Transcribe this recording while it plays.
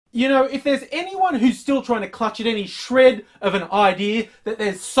You know, if there's anyone who's still trying to clutch at any shred of an idea that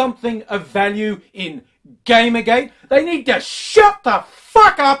there's something of value in GamerGate, they need to shut the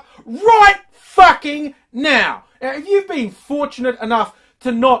fuck up right fucking now. Now, if you've been fortunate enough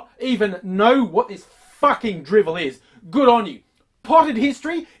to not even know what this fucking drivel is, good on you. Potted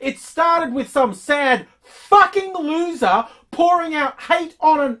history, it started with some sad fucking loser pouring out hate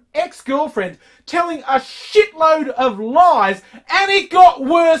on an ex-girlfriend, telling a shitload of lies, and it got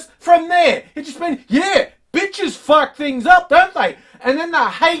worse from there. It just been, yeah, bitches fuck things up, don't they? And then the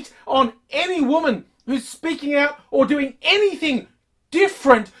hate on any woman who's speaking out or doing anything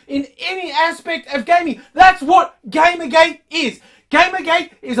different in any aspect of gaming. That's what GamerGate is.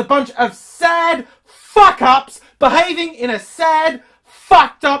 GamerGate is a bunch of sad fuck-ups behaving in a sad,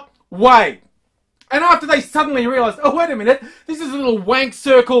 fucked up way. And after they suddenly realised, oh, wait a minute, this is a little wank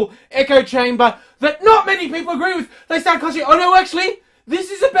circle echo chamber that not many people agree with, they start clutching, oh no, actually, this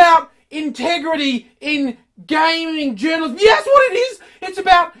is about integrity in gaming journalism. Yeah, that's what it is. It's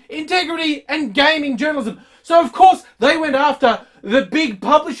about integrity and gaming journalism. So, of course, they went after the big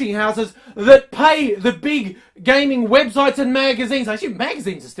publishing houses that pay the big gaming websites and magazines. Actually,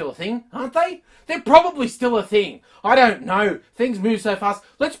 magazines are still a thing, aren't they? They're probably still a thing. I don't know. Things move so fast.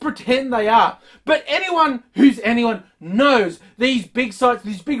 Let's pretend they are. But anyone who's anyone knows these big sites,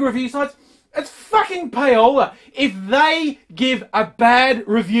 these big review sites, it's fucking payola. If they give a bad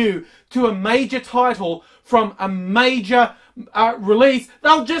review to a major title from a major release,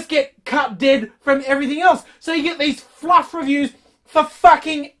 they'll just get cut dead from everything else. So you get these fluff reviews for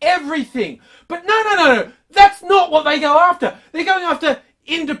fucking everything. But no. That's not what they go after. They're going after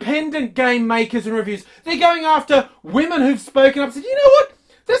independent game makers and reviews. They're going after women who've spoken up and said, you know what?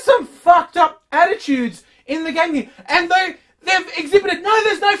 There's some fucked up attitudes in the game here. And they've exhibited, no,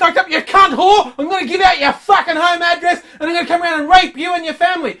 there's no fucked up. You cunt whore. I'm going to give out your fucking home address and I'm going to come around and rape you and your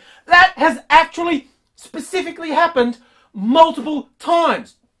family. That has actually specifically happened multiple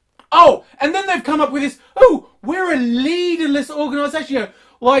times. Oh, and then they've come up with this, oh, we're a leaderless organisation, you know,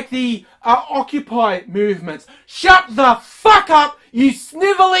 like the Occupy movements. Shut the fuck up, you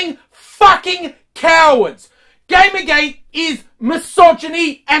snivelling fucking cowards. GamerGate is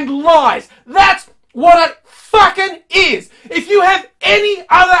misogyny and lies. That's what it fucking is. If you have any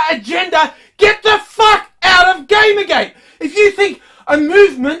other agenda, get the fuck out of GamerGate. If you think a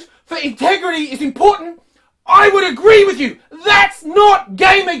movement for integrity is important, I would agree with you. That's not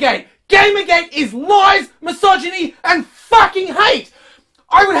GamerGate. GamerGate is lies, misogyny, and fucking hate.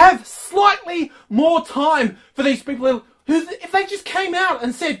 I would have slightly more time for these people who, if they just came out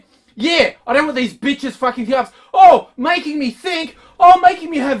and said, yeah, I don't want these bitches fucking ups. Oh, making me think. Oh, making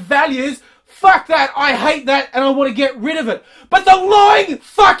me have values. Fuck that. I hate that and I want to get rid of it. But the lying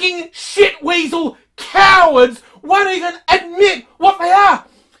fucking shitweasel cowards won't even admit what they are.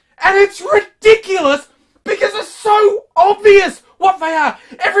 And it's ridiculous because it's so obvious what they are.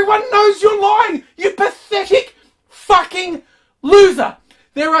 Everyone knows you're lying. You pathetic fucking loser.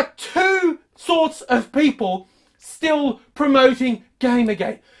 There are two sorts of people still promoting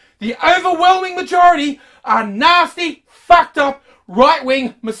GamerGate. The overwhelming majority are nasty, fucked up,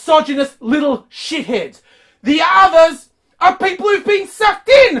 right-wing, misogynist little shitheads. The others are people who've been sucked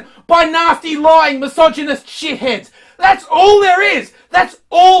in by nasty, lying, misogynist shitheads. That's all there is. That's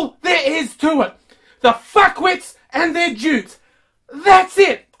all there is to it. The fuckwits and their dupes. That's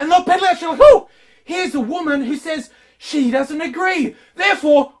it. And they'll peddle out shit like, oh, here's a woman who says she doesn't agree.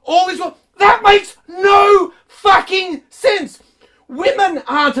 Therefore, all is well. That makes no fucking sense. Women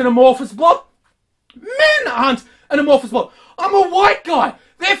aren't an amorphous blob. Men aren't an amorphous blob. I'm a white guy.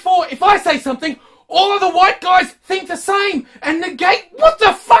 Therefore, if I say something, all of the white guys think the same and negate. What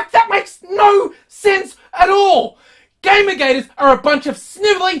the fuck? That makes no sense at all. GamerGaters are a bunch of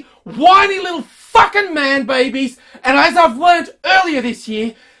snivelling, whiny little fucking man babies. And as I've learned earlier this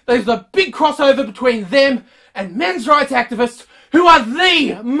year, there's a big crossover between them and men's rights activists who are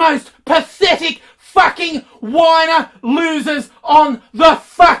the most pathetic fucking whiner losers on the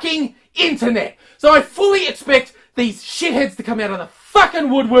fucking internet. So I fully expect these shitheads to come out of the fucking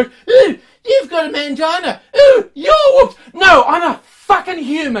woodwork. Ooh, you've got a mangina. Ooh, you're whooped. No, I'm a fucking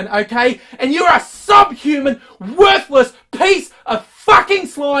human, okay? And you're a subhuman, worthless piece of fucking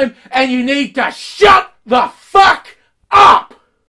slime and you need to shut the fuck up.